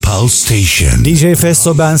House Station.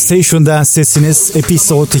 DJFESTO, ben STATIONDANCE'desiniz.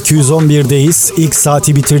 Episode 211'deyiz. İlk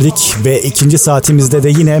saati bitirdik ve ikinci saatimizde de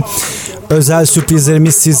yine özel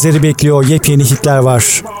sürprizlerimiz sizleri bekliyor. Yepyeni hitler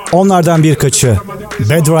var. Onlardan birkaçı: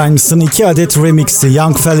 Bad Rhymes'ın 2 adet remixi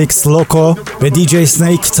Young Felix Loco ve DJ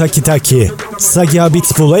Snake Taki Taki. Sagia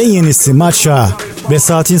Beatful en yenisi Matcha ve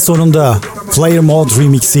saatin sonunda Flare Mode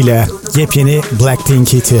remix ile yepyeni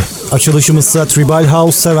Blackpink hiti. Açılışımızsa Tribal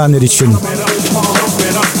House sevenler için.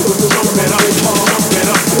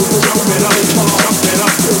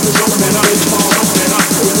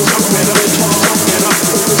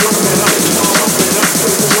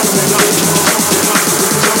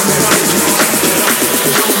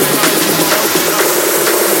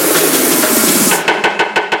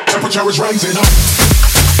 Temperature is rising up.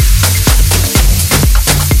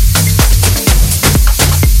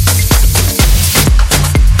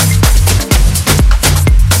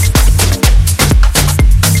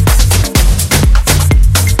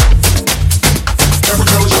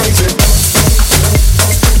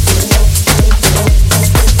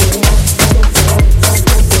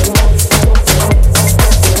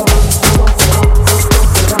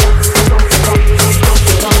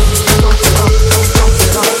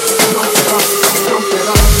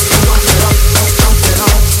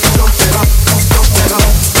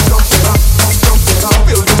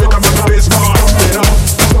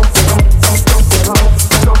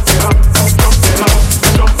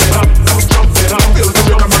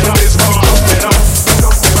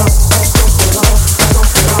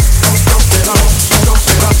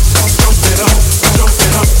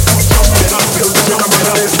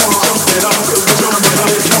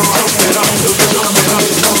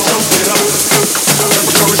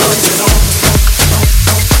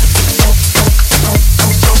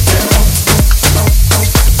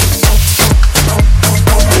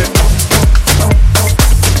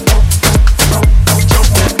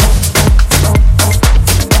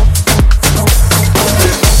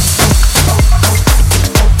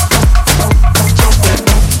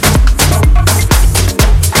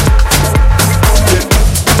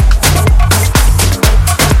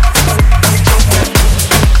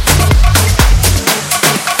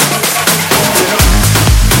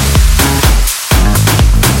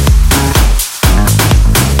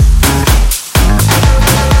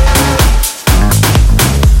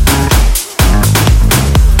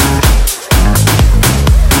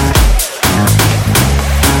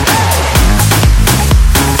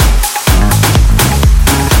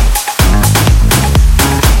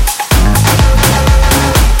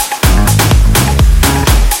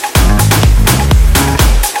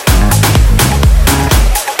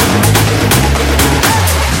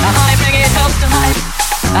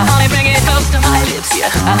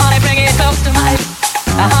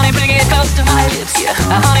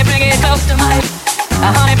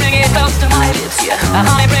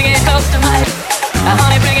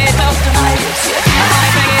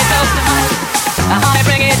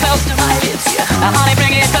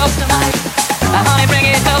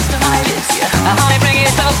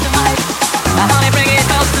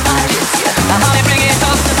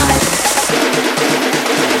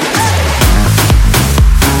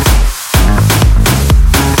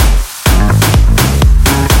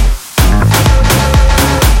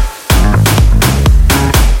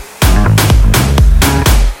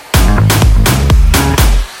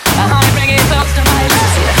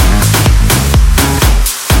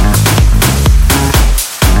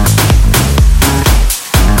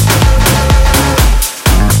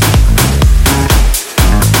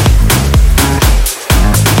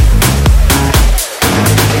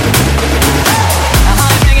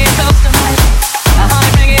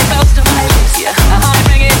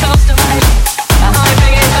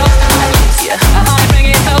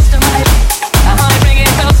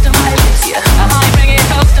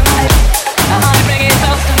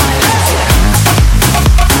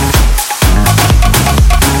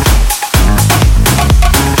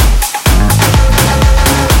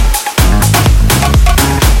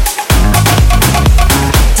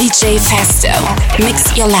 DJFESTO,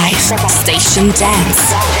 mix your life, Station Dance.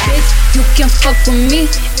 Bitch, you can fuck with me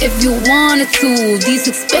if you wanted to. These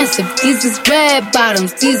expensive, these is red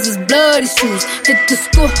bottoms, these is bloody shoes. Hit the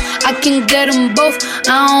school, I can get them both,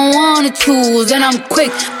 I don't wanna choose. And I'm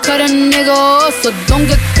quick, cut a nigga off, so don't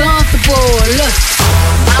get comfortable. Look,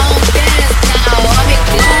 I don't dance now, I make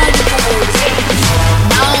glad moves.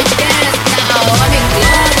 I don't dance now, I make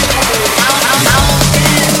glad moves.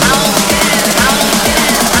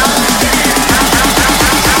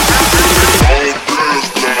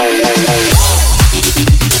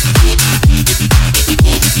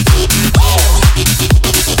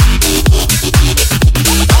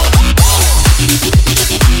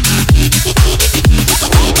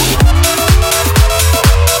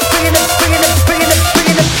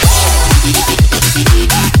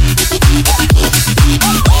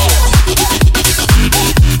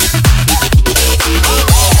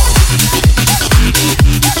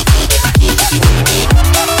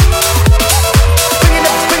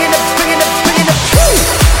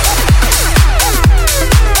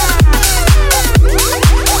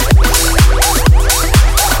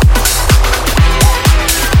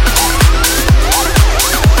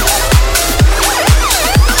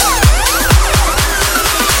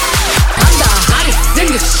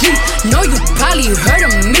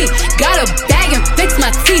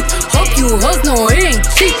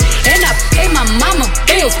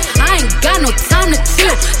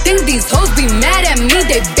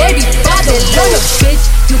 Bitch,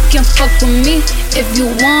 you can fuck with me if you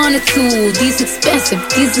wanted to. These expensive,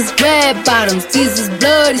 these is red bottoms, these is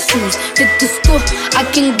bloody shoes. Hit the school, I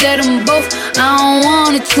can get them both, I don't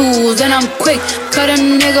wanna choose. And I'm quick, cut a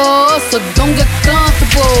nigga off, so don't get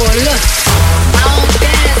comfortable. Look, I don't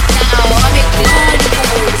dance now, I make love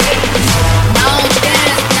moves. I don't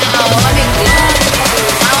dance now, I make love moves.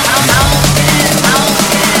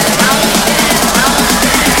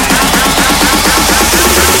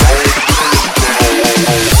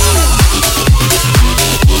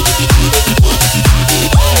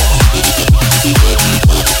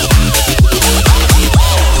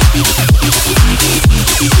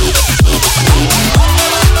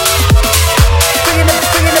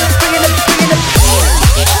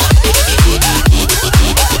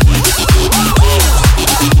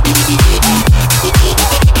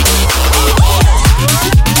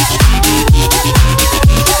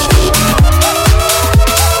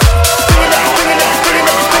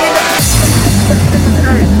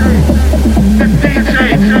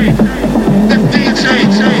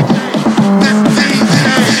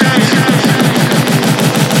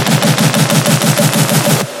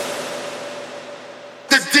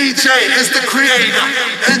 Is the creator,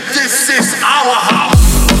 and this is our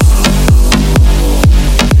house.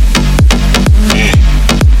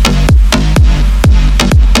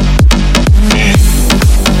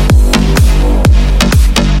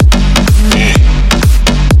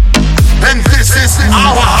 And this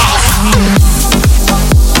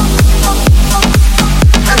is our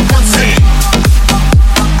house. And once again.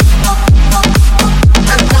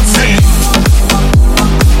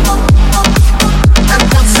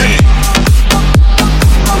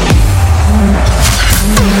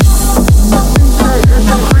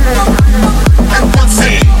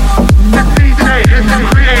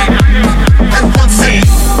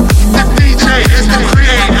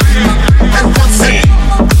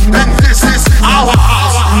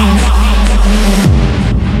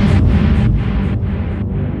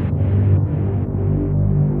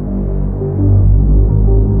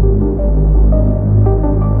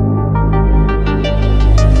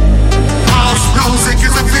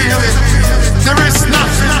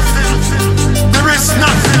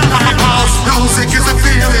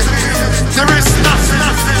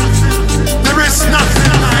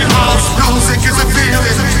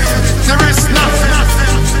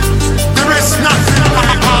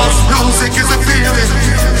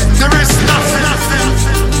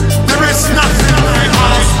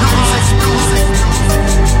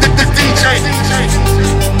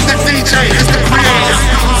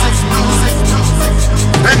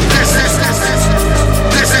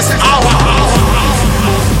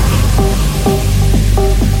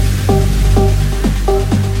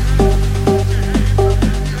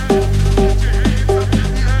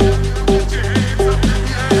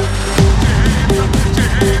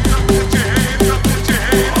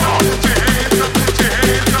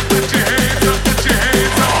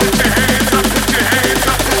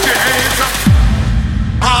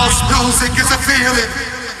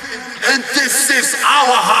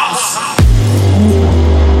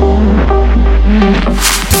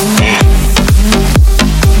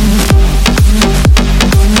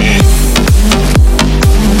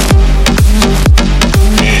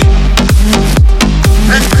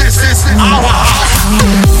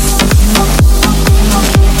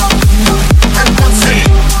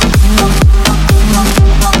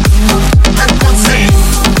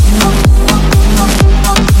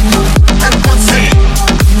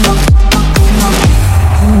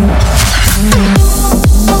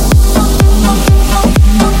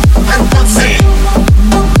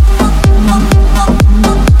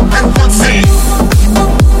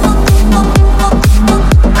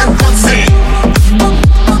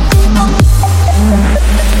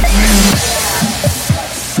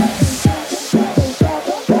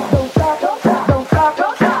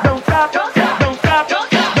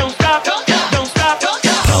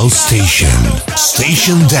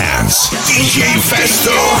 Station Dance,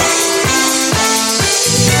 DJFESTO.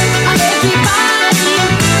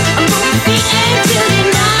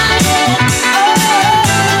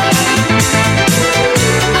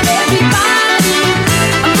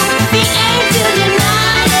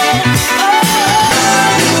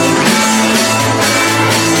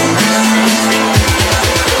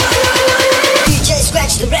 DJ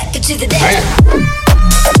scratch the record to the death.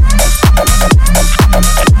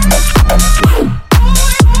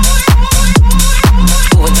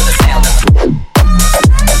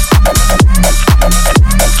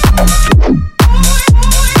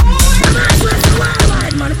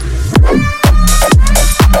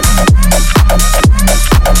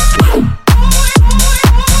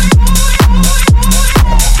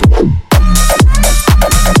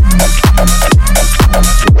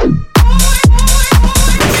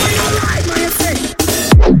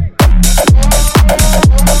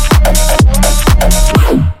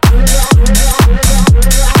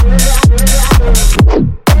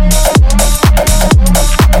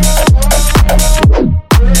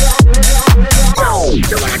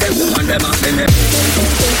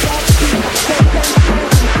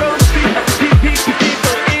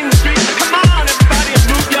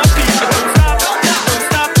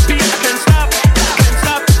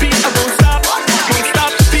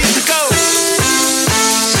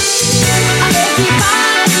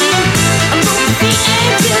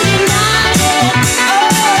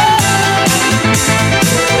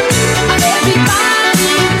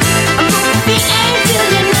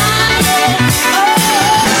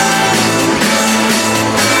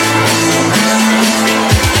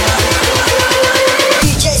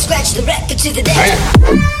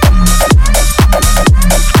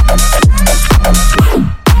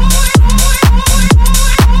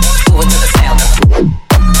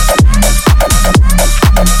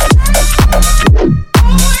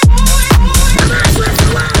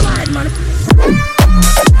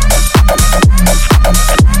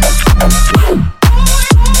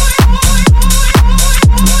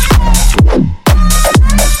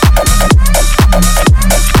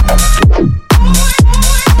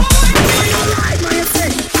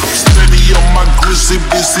 grizzly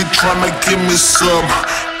busy tryna give me some.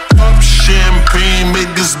 Pop champagne,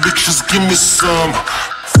 make these bitches give me some.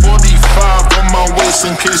 45 on my waist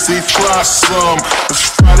in case they try some.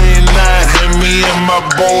 It's Friday night, and me and my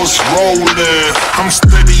balls rolling. I'm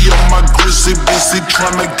steady on my grizzly busy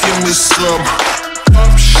tryna give me some.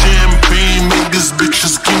 Pop champagne, make these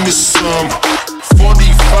bitches give me some.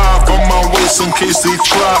 45 on my waist in case they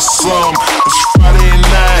try some. It's Friday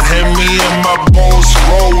night, and me and my balls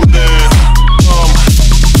rolling.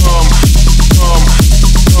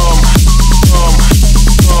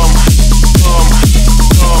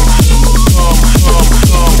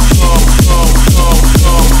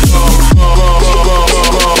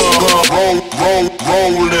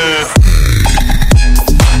 Rolling.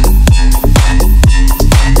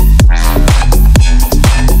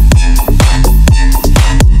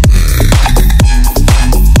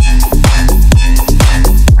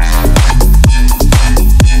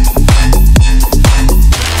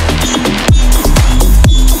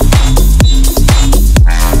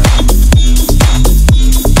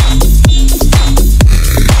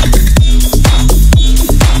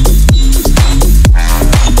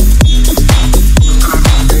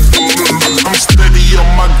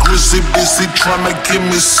 Busy tryna give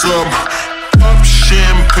me some. Pop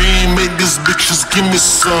champagne, make these bitches give me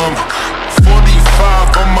some.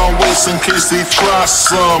 45 on my waist in case they try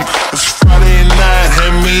some. It's Friday night,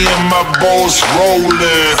 and me and my balls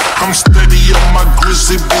rolling. I'm steady on my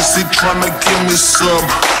grizzly, busy tryna give me some.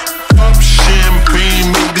 Pop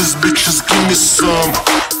champagne, make these bitches give me some.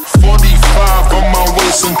 45 on my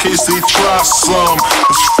waist in case they try some.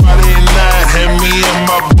 It's Friday night, and me and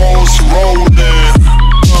my balls rolling.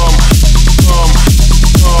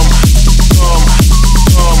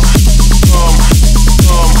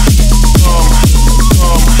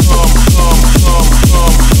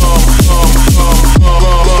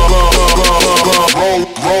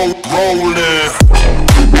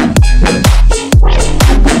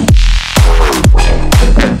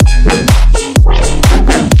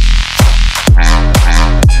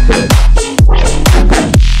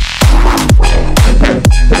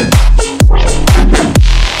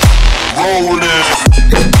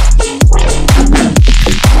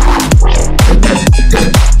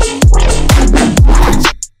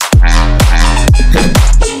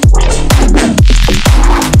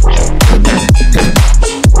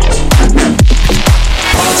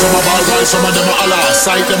 Some of them are Allah,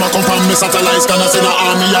 sight them a come from me satellites, can I see the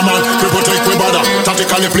army, yeah man. We protect, we bother,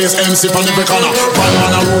 tactically place MC on every corner. One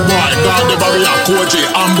man a rude boy, guard the barrier, Koji,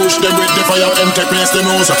 ambush them with the fire, them take place the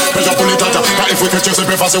nose. Pressure pull it at ya, if we catch you, say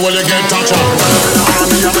preface, well you get touch ya.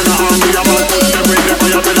 Army, yeah man, push them with the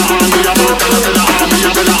fire, the army, yeah man. Can I see the army,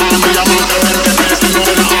 yeah man, them take place the nose.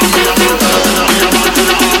 The army, yeah man, can I see the army, yeah man, to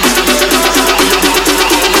the army,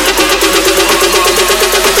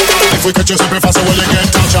 if we catch you, say preface, well you get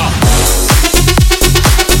touch ya.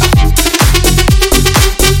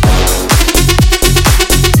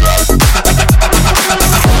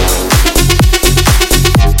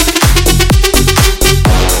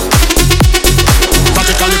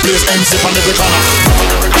 MC on every corner.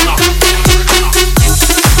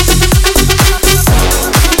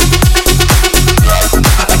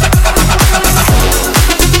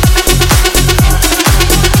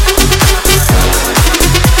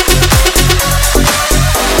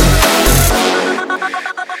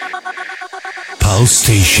 Pulse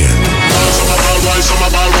Station. Some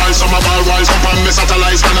of ball rise up on me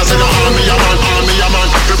satellites, can I see the army, yeah man.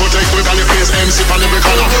 We protect, we got the place, MC on every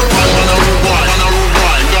corner. One man a rude boy,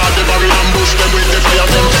 guard the barrier, ambush them with the fire,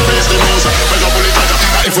 them take place the nose. Pressure pull it at ya,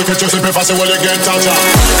 if we catch you, say preface, well you get touch ya.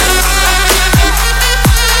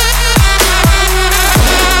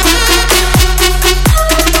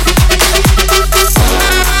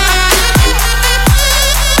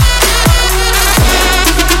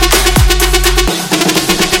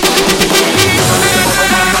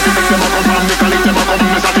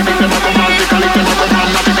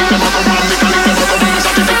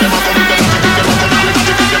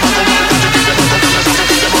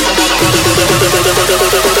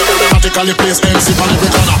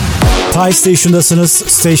 High Station'dasınız.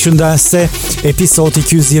 Station Dance'te Episode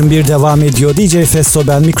 221 devam ediyor. DJFESTO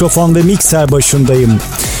ben, mikrofon ve mikser başındayım.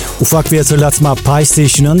 Ufak bir hatırlatma, Pi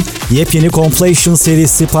Station'ın yepyeni compilation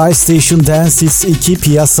serisi Pi Station Dances 2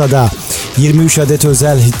 piyasada. 23 adet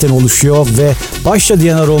özel hitten oluşuyor ve başta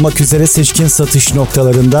Diyanar olmak üzere seçkin satış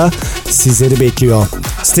noktalarında sizleri bekliyor.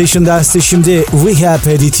 Station Dance'te şimdi Rehab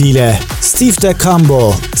editiyle Steve the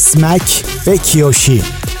Combo, Smack ve Kiyoshi.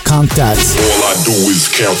 Count that. All I do is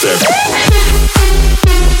count that.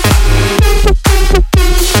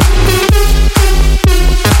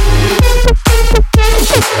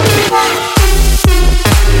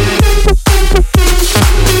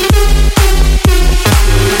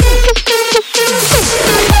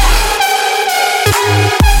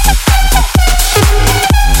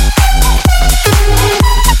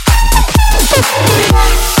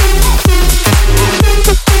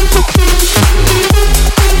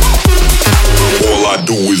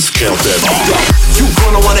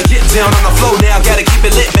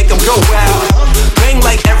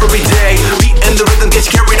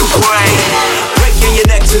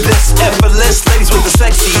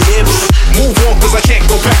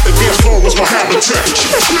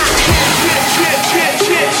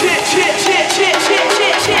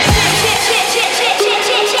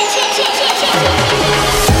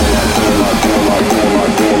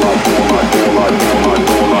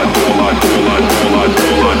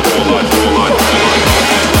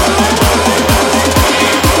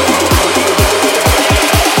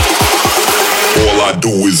 I do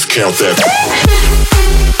is count that.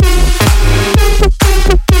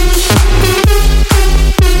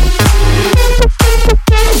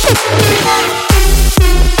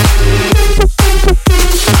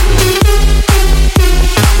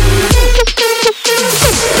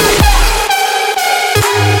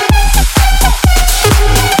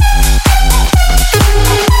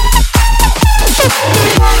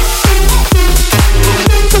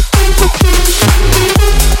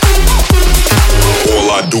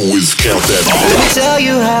 Let me tell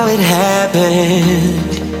you how it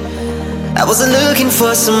happened. I wasn't looking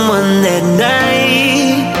for someone that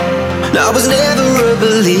night. No, I was never a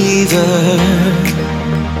believer,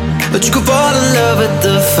 but you could fall in love at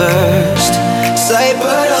the first sight.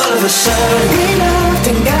 But all of a sudden we loved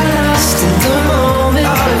and got lost in the moment.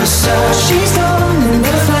 All of a sudden she's gone in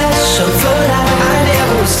the flash of a light. I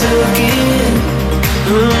never was looking.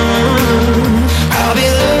 I'll be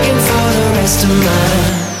looking for the rest of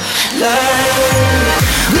my life.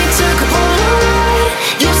 We took a Polaroid.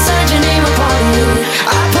 You signed your name upon it.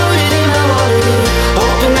 I put it in my wallet,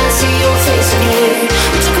 hoping I'd see your face again.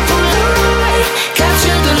 We took a Polaroid,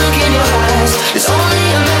 captured the look in your eyes. It's only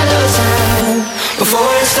a matter of time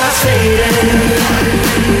before it starts fading.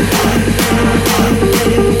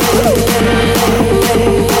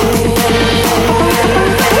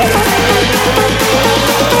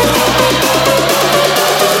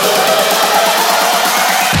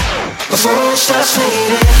 Before it starts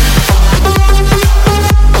fading.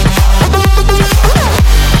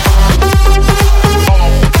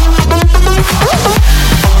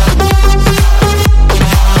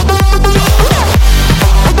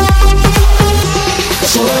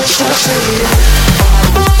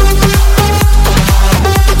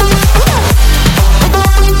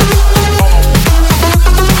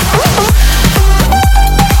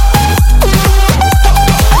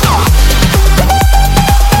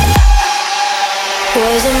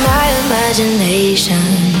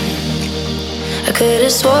 I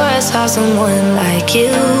could've swore I saw someone like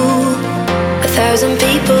you. 1,000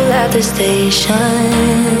 people at the station,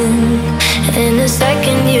 and in a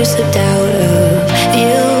second you slipped out of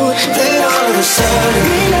view. Then all of a sudden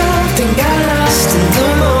we loved and got lost in the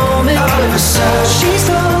moment. All of a sudden she's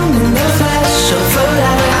gone in the flash of a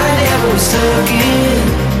light. I never was looking.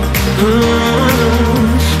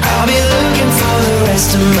 I'll be looking for the rest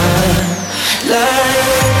of my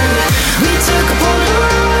life. We took a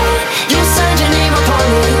Polaroid. You signed your name upon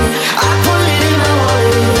it. I put it in my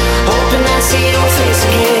wallet, hoping I'd see your face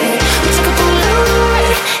again. We took a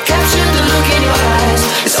Polaroid, captured the look in your eyes.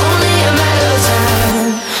 It's only a matter of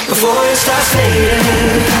time before it starts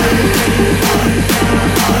fading.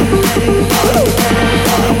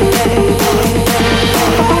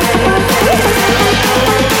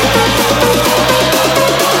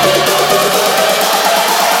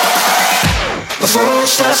 Before it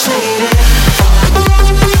starts fading.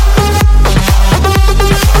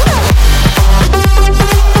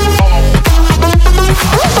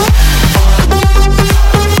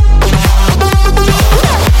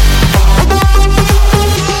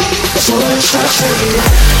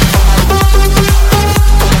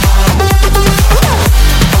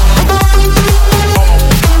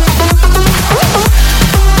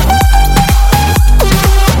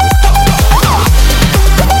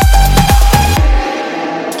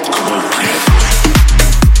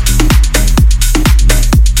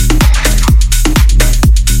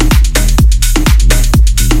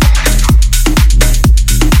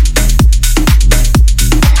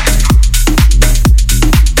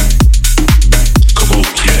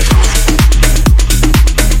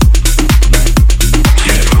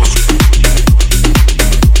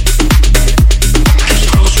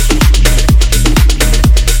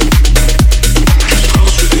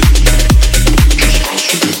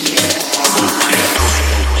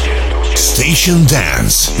 Station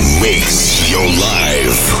Dance makes your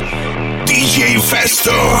life.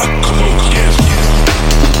 DJFESTO.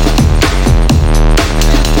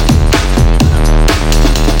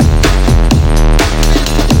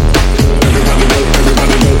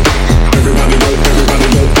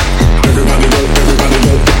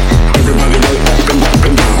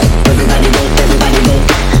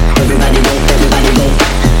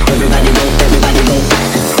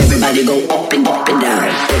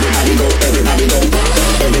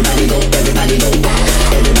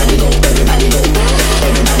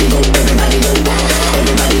 Everybody go.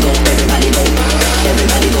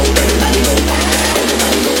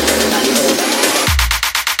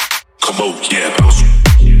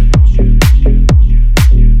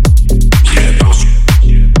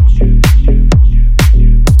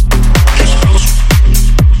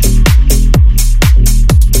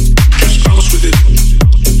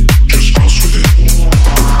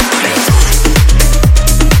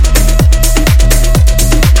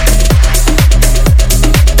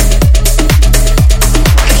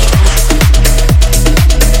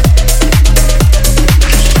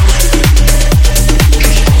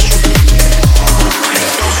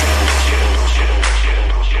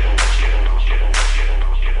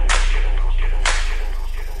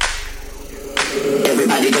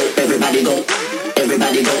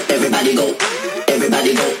 everybody go,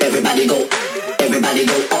 everybody go, everybody go, everybody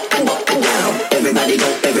go up and down. Everybody go,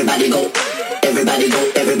 everybody go, everybody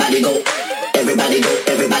go, everybody go, everybody go,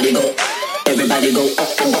 everybody go, everybody go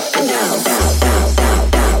up and down, down, down, down,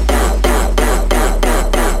 down, down, down, down,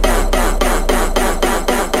 down, down, down,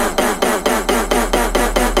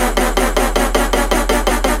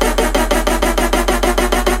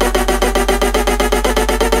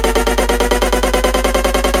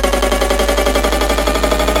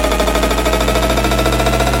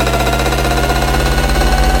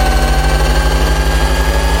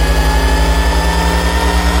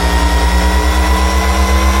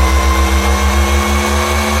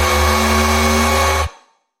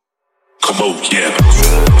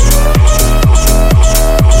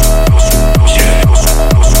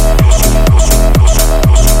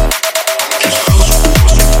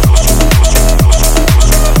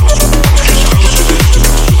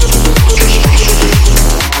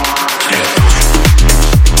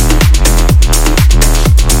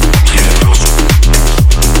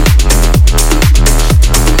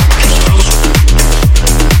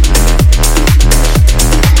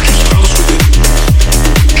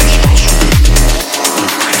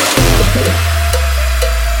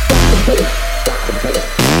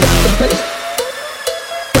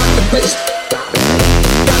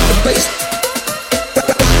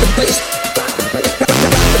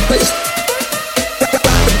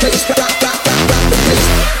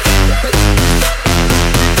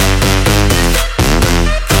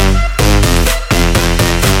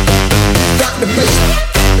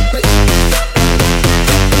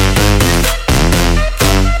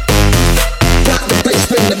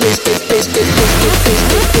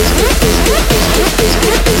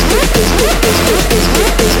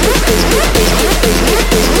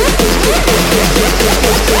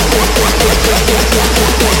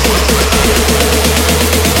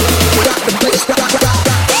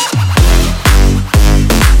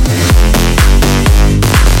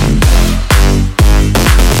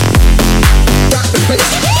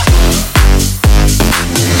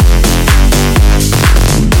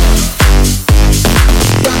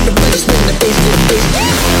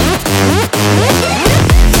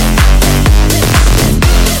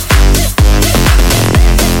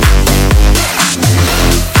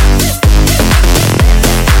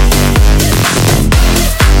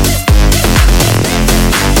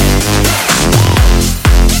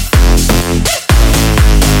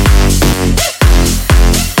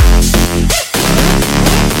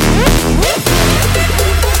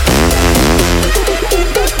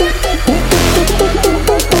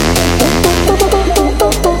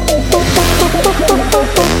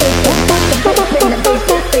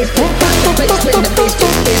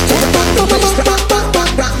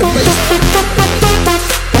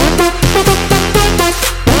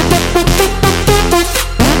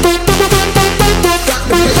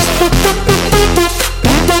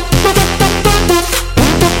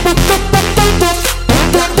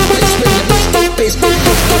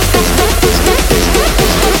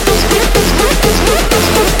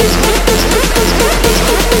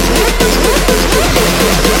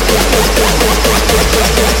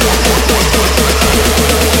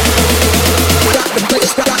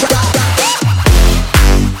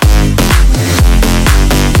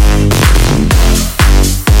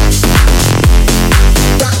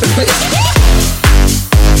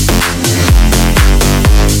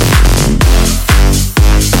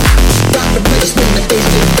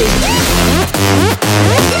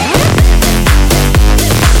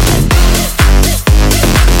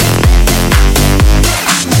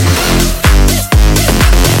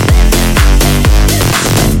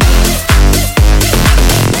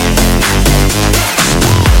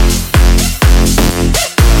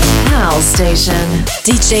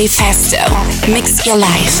 DJFESTO, mix your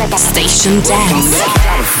life, station dance.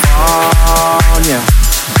 California,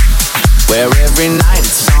 where every night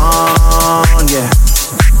it's on, yeah.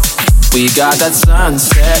 We got that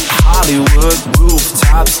sunset, Hollywood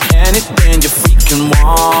rooftops, anything you freaking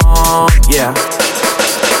want, yeah.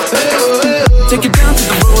 Take it down to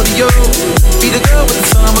the rodeo, be the girl with the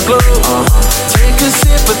summer glow. Take a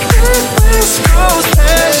sip of that West Coast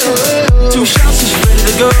passion. 2 shots and she's ready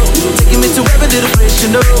to go. Taking me to every little place you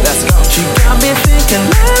know. Let's go. She got me thinking,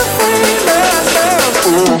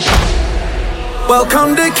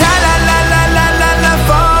 welcome to California.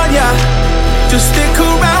 Just stick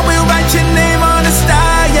around, we'll write your name on the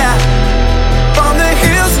star, yeah. From the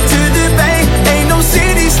hills to the bay, ain't no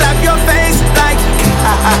city slap your face like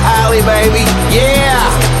Cali, baby, yeah.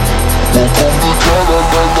 Welcome to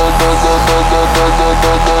California.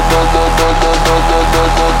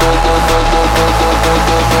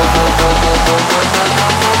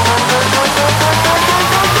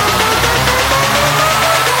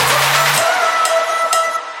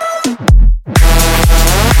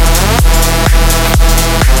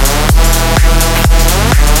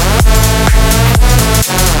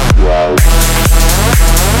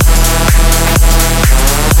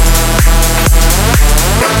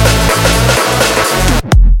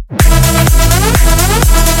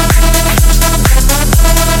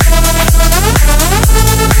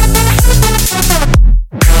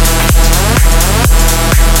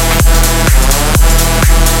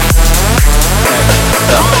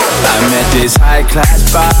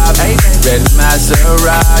 red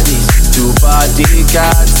Maseratis, 2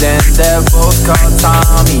 bodyguards, and they're both called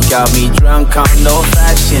Tommy. Got me drunk on no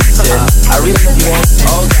fashion, said I really want it.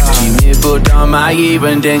 She nibbled on my ear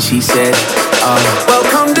and then she said,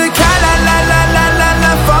 welcome to California.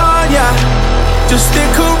 Just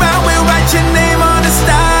stick around, we'll write your name on the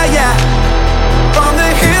star, yeah. From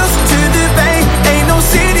the hills to the bay, ain't no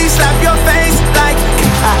city slap your face like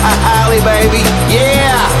Cali, baby,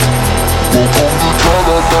 yeah.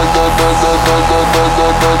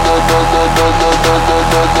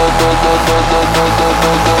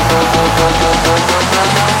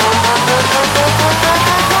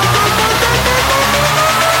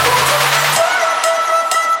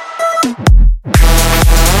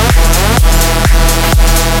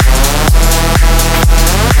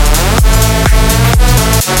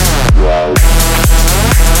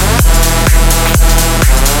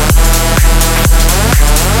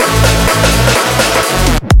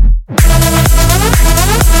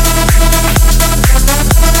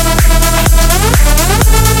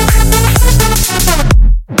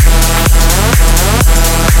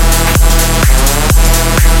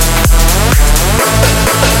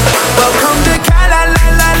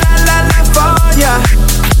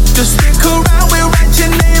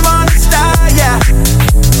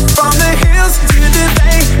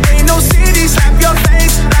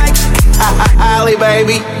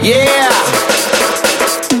 Baby, yeah.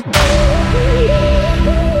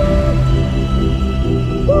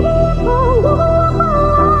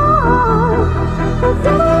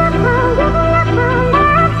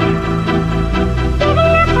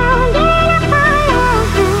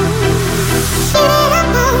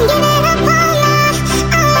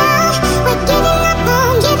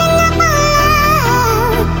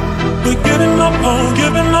 We're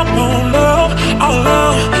giving up on love, our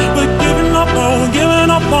love. We're giving up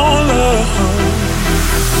on love.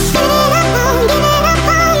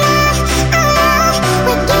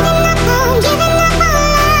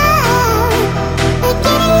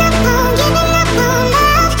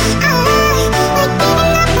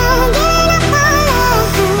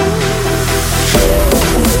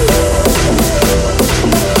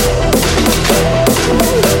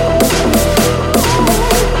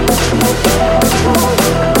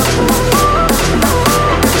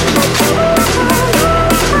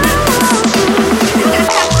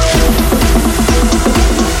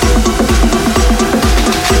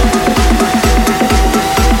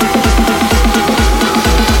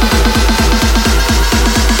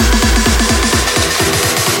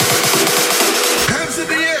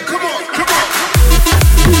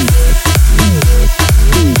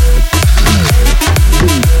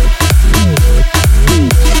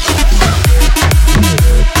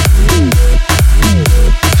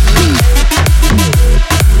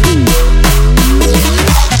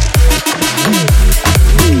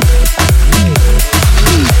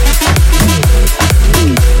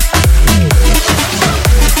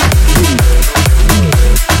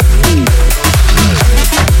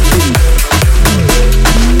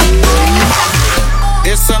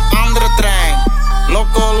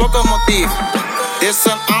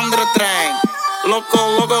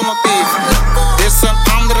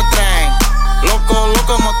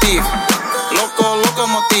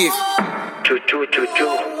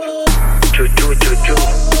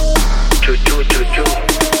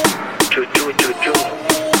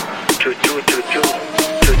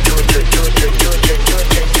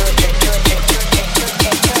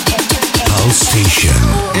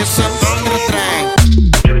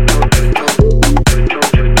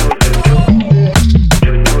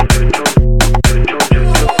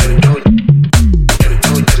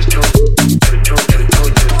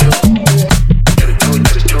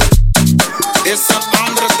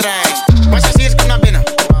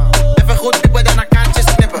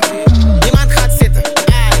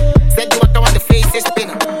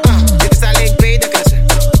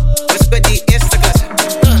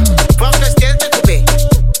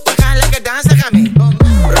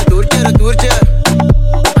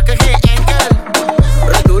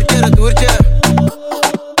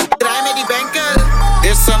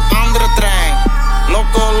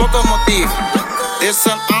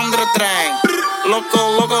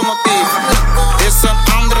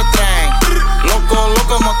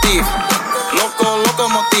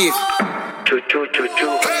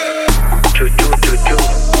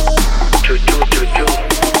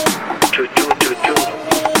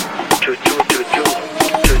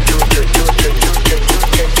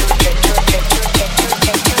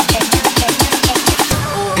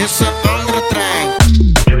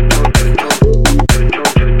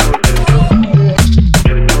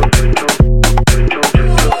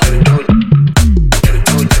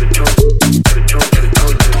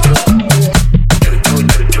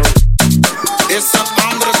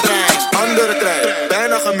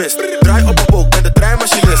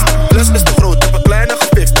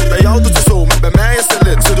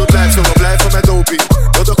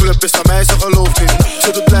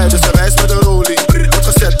 tijd, dus hij wijst met de rolie. Wordt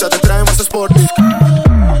gezet, ja de trein was een sport niet.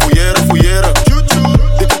 Fouilleren, fouilleren,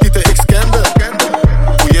 dikke tieten ik scande.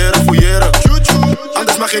 Fouilleren, fouilleren,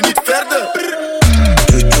 anders mag je niet verder.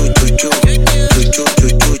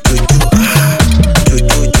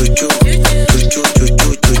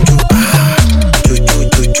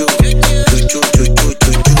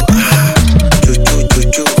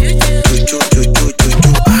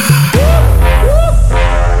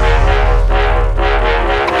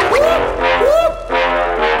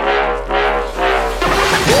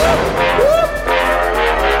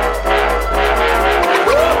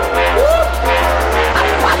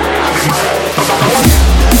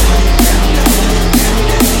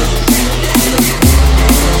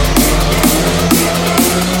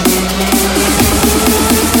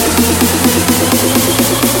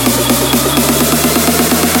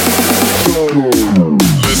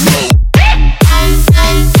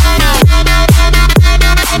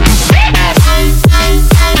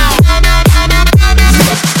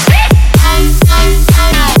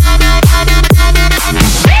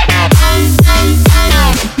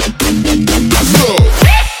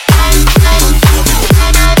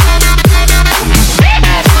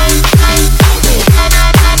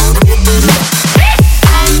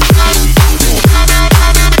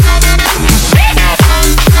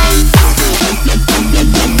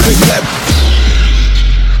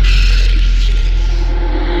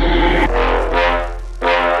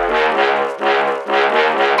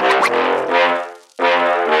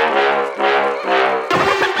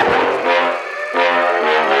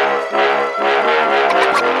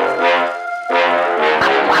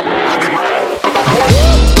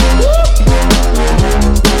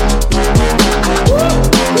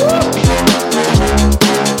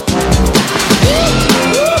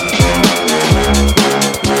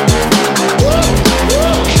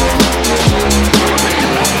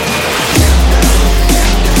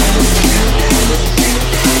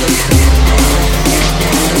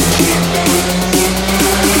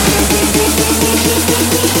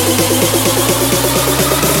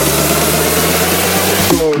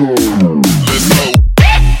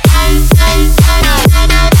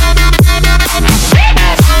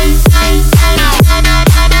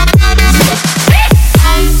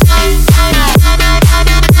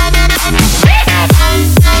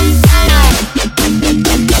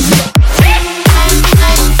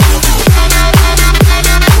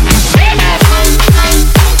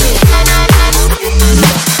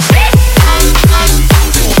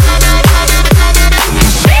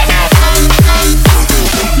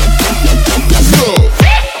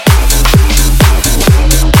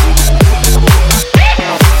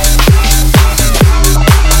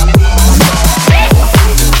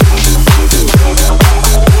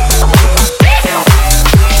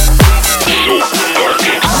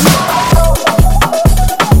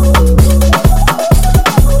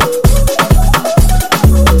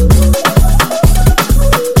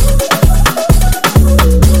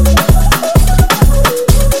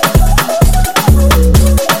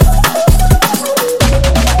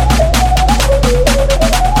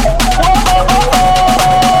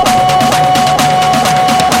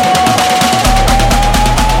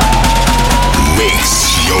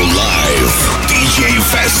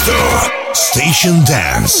 Station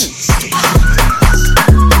Dance.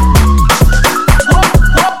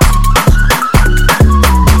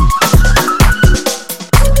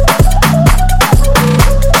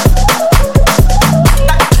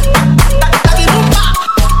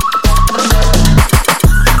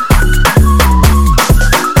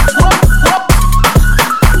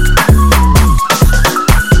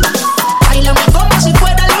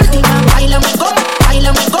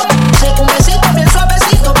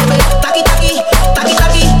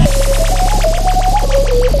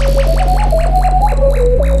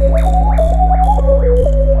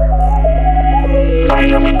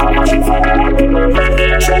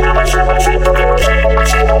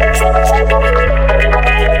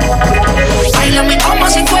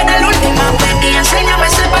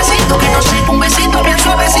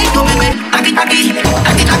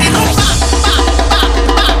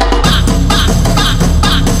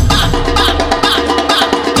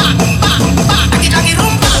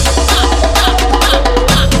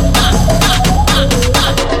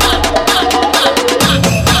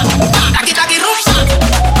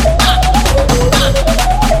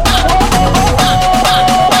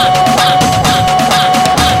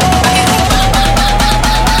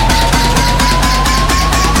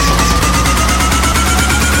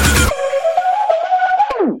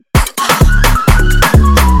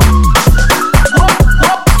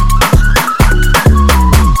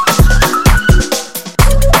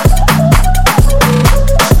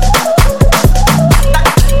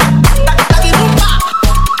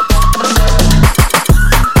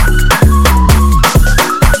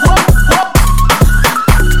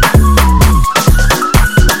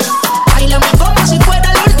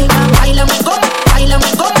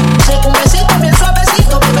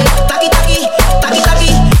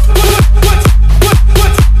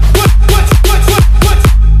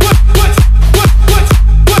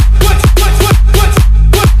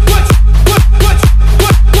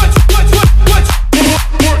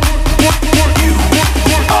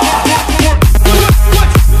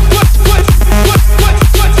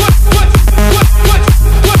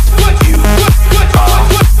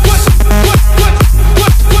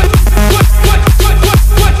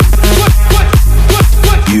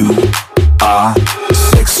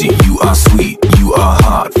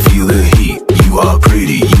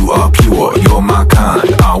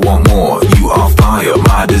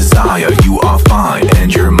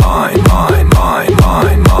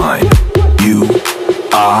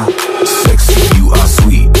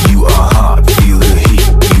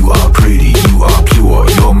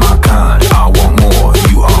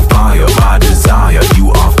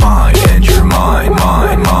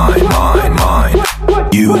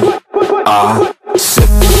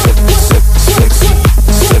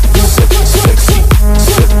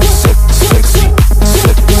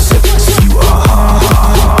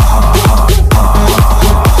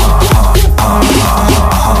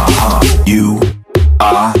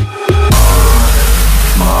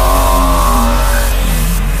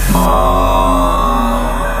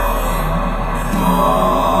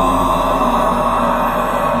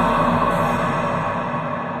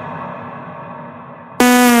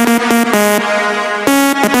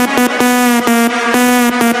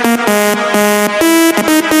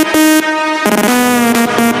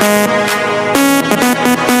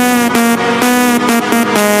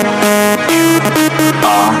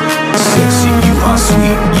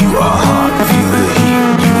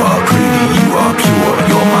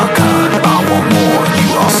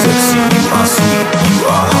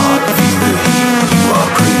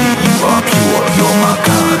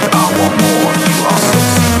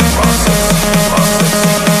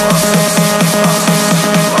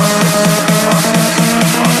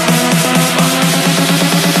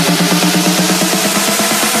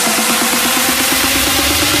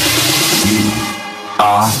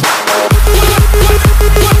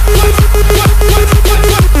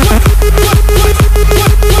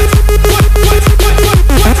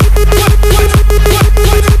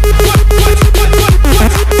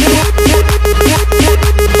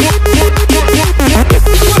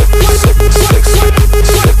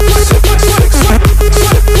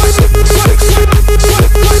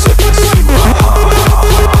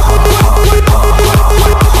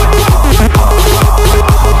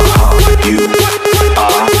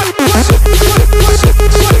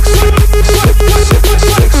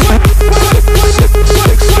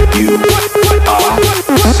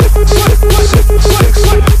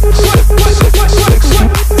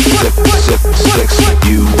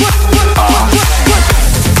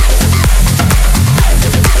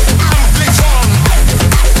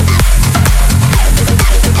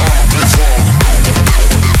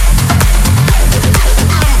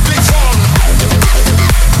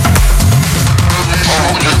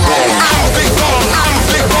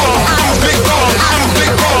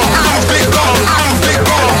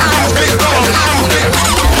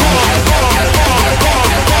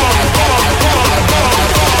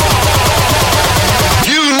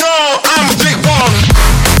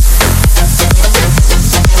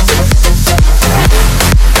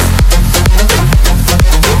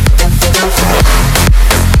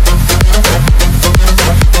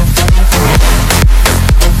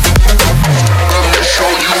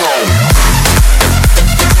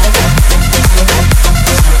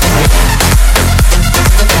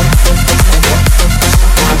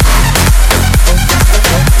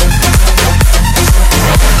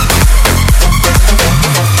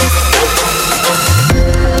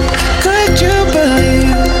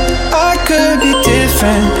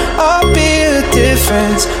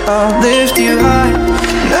 I'll lift you high.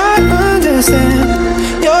 And I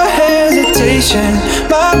understand your hesitation,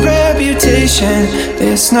 my reputation.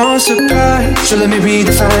 It's no surprise. So let me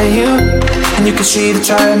redefine you, and you can see the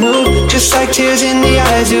tide move, just like tears in the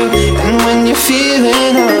eyes do. And when you're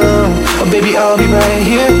feeling alone, oh baby, I'll be right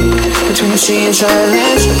here between the sea and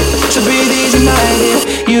silence. So breathe easy, my dear.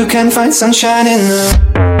 You can find sunshine in the.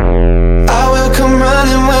 I will come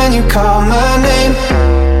running when you call my name.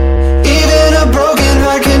 Even a broken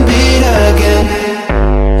heart can beat again.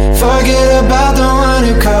 Forget about the one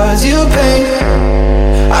who caused you pain.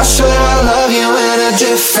 I swear I love you in a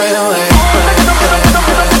different way.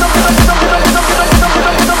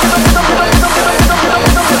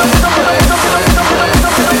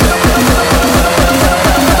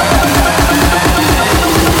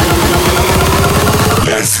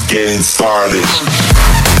 Let's get it started.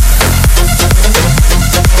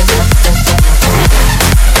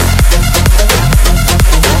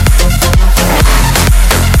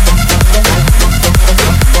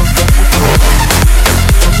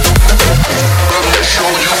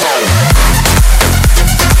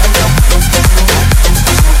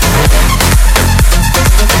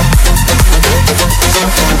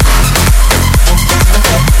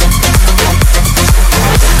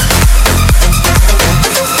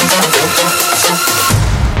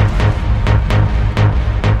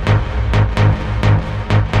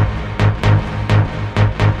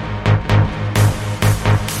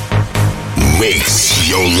 Mix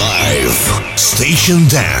your life. Station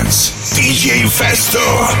Dance. DJFESTO.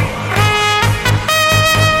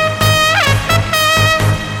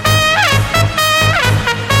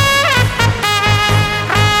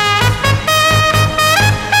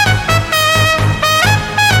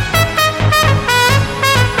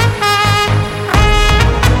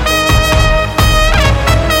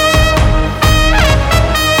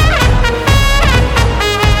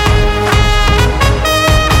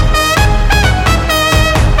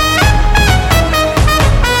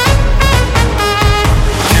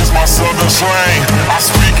 Southern slang, I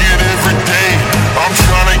speak it every day. I'm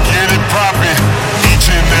trying to get it poppin' each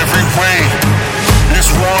and every way. It's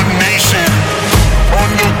one nation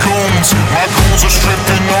under goons. My goons are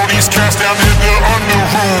stripping all these cats down there, they're under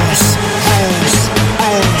rules. Rules,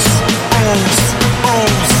 rules, rules,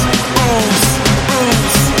 rules, rules,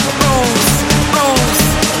 rules, rules, rules.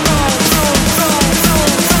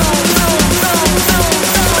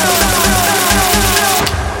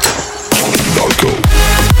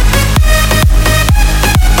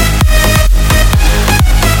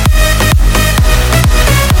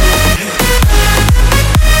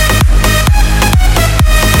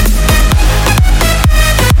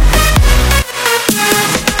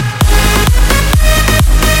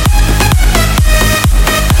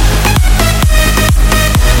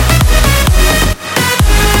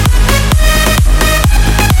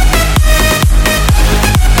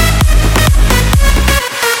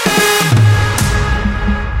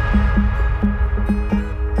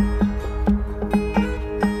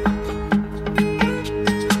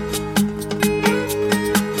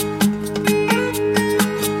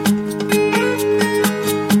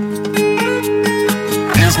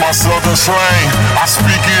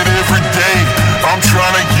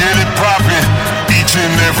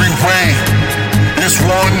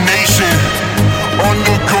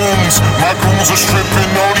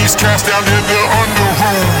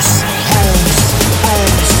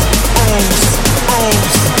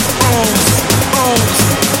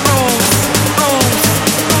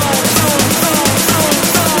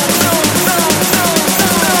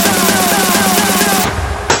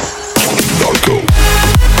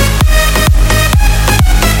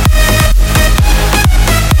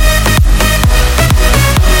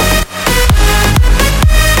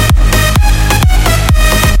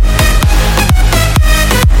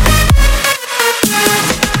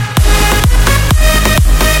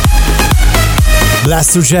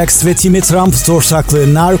 Blaster Jacks ve Timmy Trumpet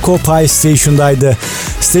ortaklığı Narco Pie Station'daydı.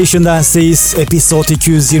 Station Dance'deyiz. Episode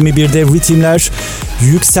 221'de ritimler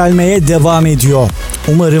yükselmeye devam ediyor.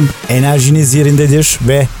 Umarım enerjiniz yerindedir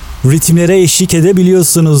ve ritimlere eşlik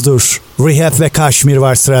edebiliyorsunuzdur. Rehab ve Kashmir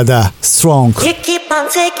var sırada. Strong. You keep on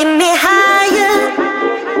taking me higher,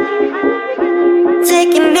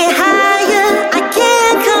 taking me higher. I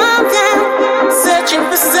can't calm down, searching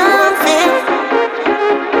for something,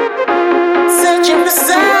 searching for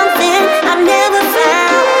something I never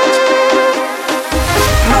found.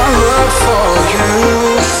 My love for you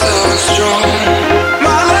is so strong.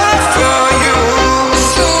 My love for you is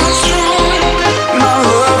so strong. My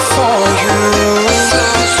love for you is so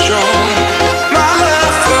strong. My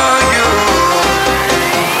love for you.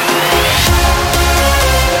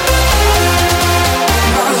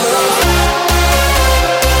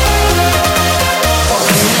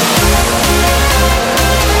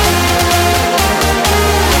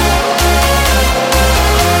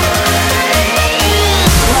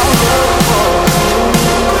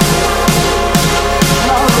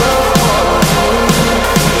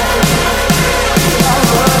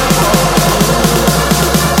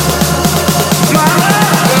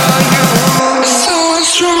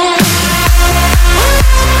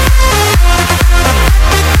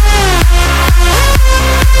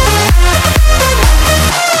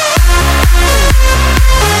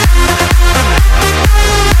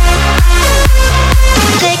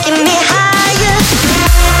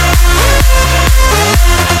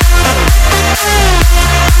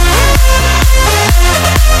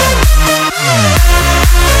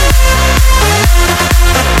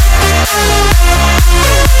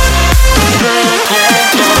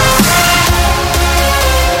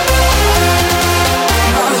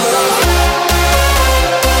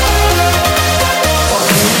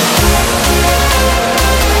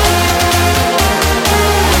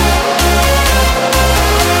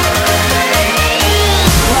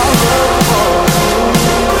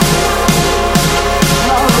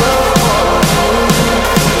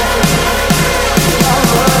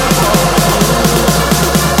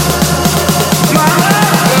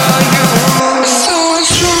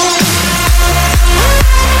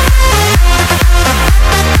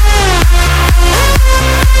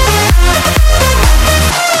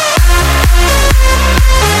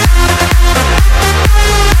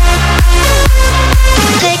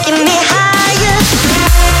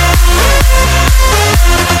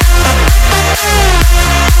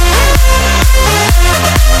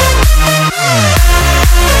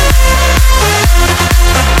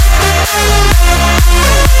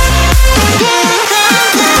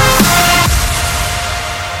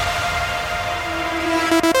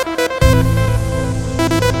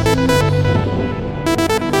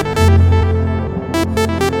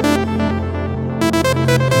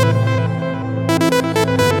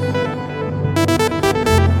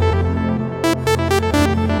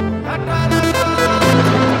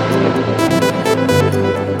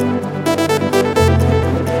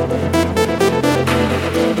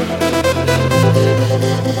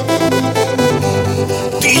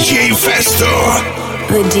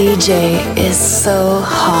 The DJ is so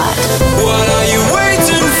hot. What are you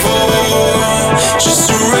waiting for? Just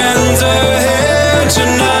surrender here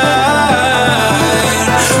tonight.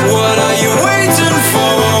 What are you waiting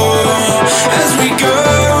for? As we go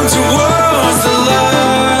towards the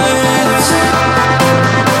light.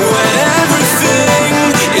 When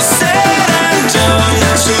everything is said and done,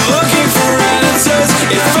 so looking for answers,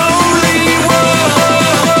 if only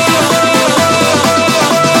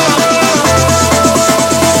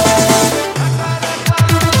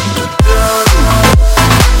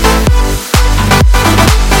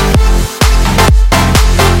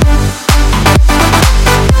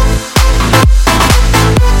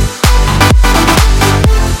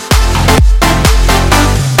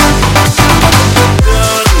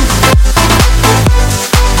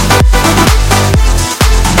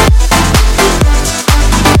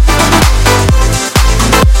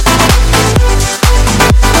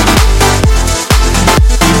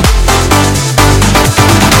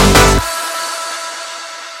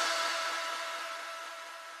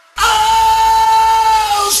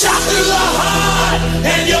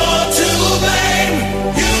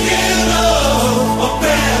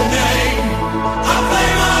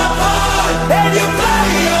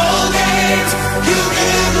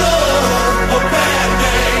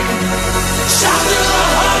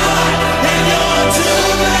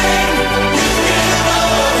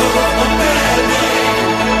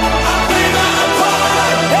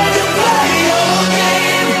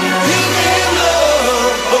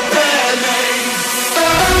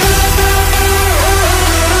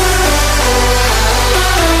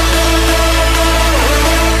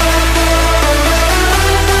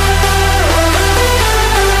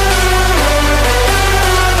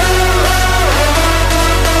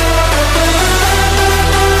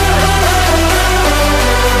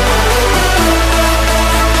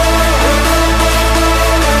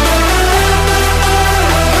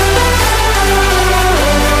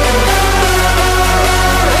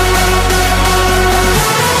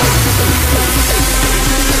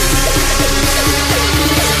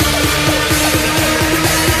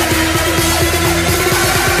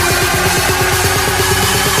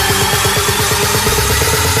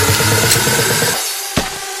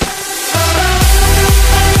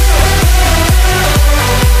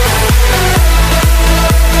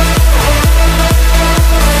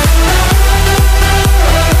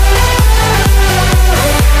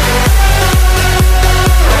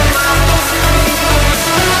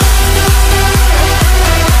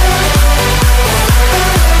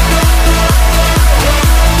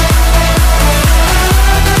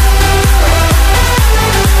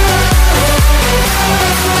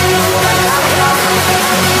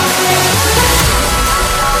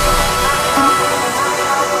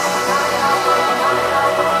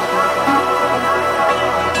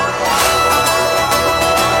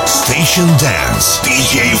Station Dance,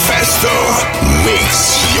 DJFESTO,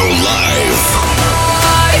 mix your life.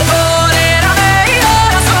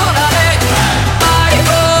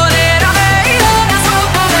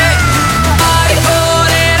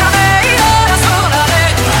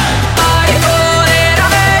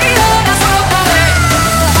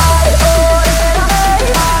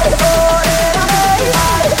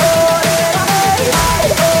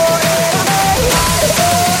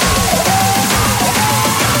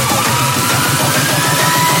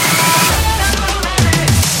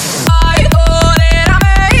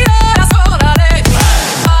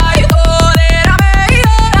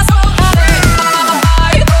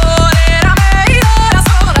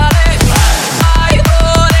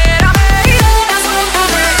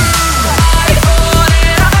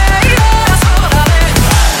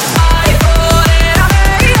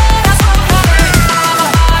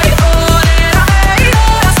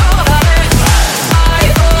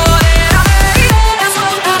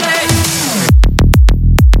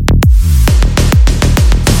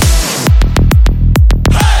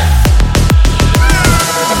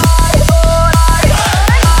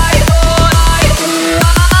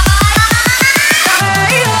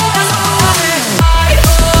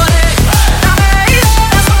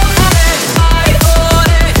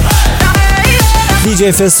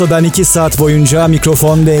 DJFESTO'dan 2 saat boyunca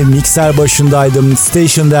mikrofon ve mikser başındaydım.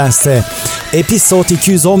 Station Dance'te. Episode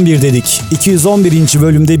 211 dedik. 211.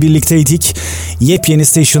 bölümde birlikteydik. Yepyeni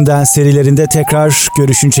Station Dance serilerinde tekrar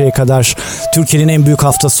görüşünceye kadar Türkiye'nin en büyük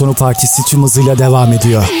hafta sonu partisi tüm hızıyla devam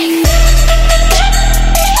ediyor.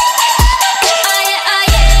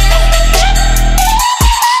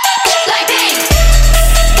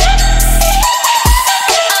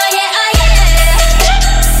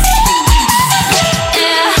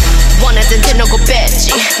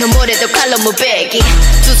 너무래도 칼로 무배기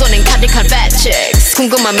두 손엔 가득한 fat chicks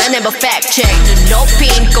궁금하면 해봐 fact check 눈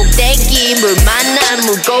높인 꼭대기 물 만난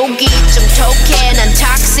물고기 좀 톡해 난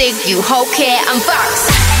toxic 유혹해 I'm fox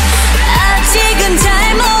아직은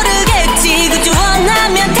잘 모르겠지 그저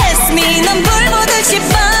원하면 test me 넌 불 보듯이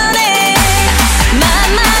뻔해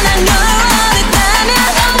만만한 걸 원했다면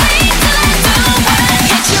I'll wait till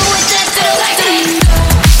I do it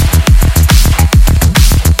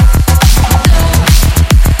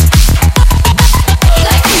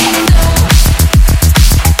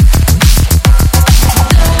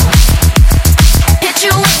Hit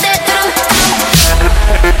you with that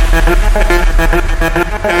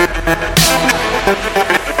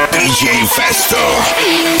DJFESTO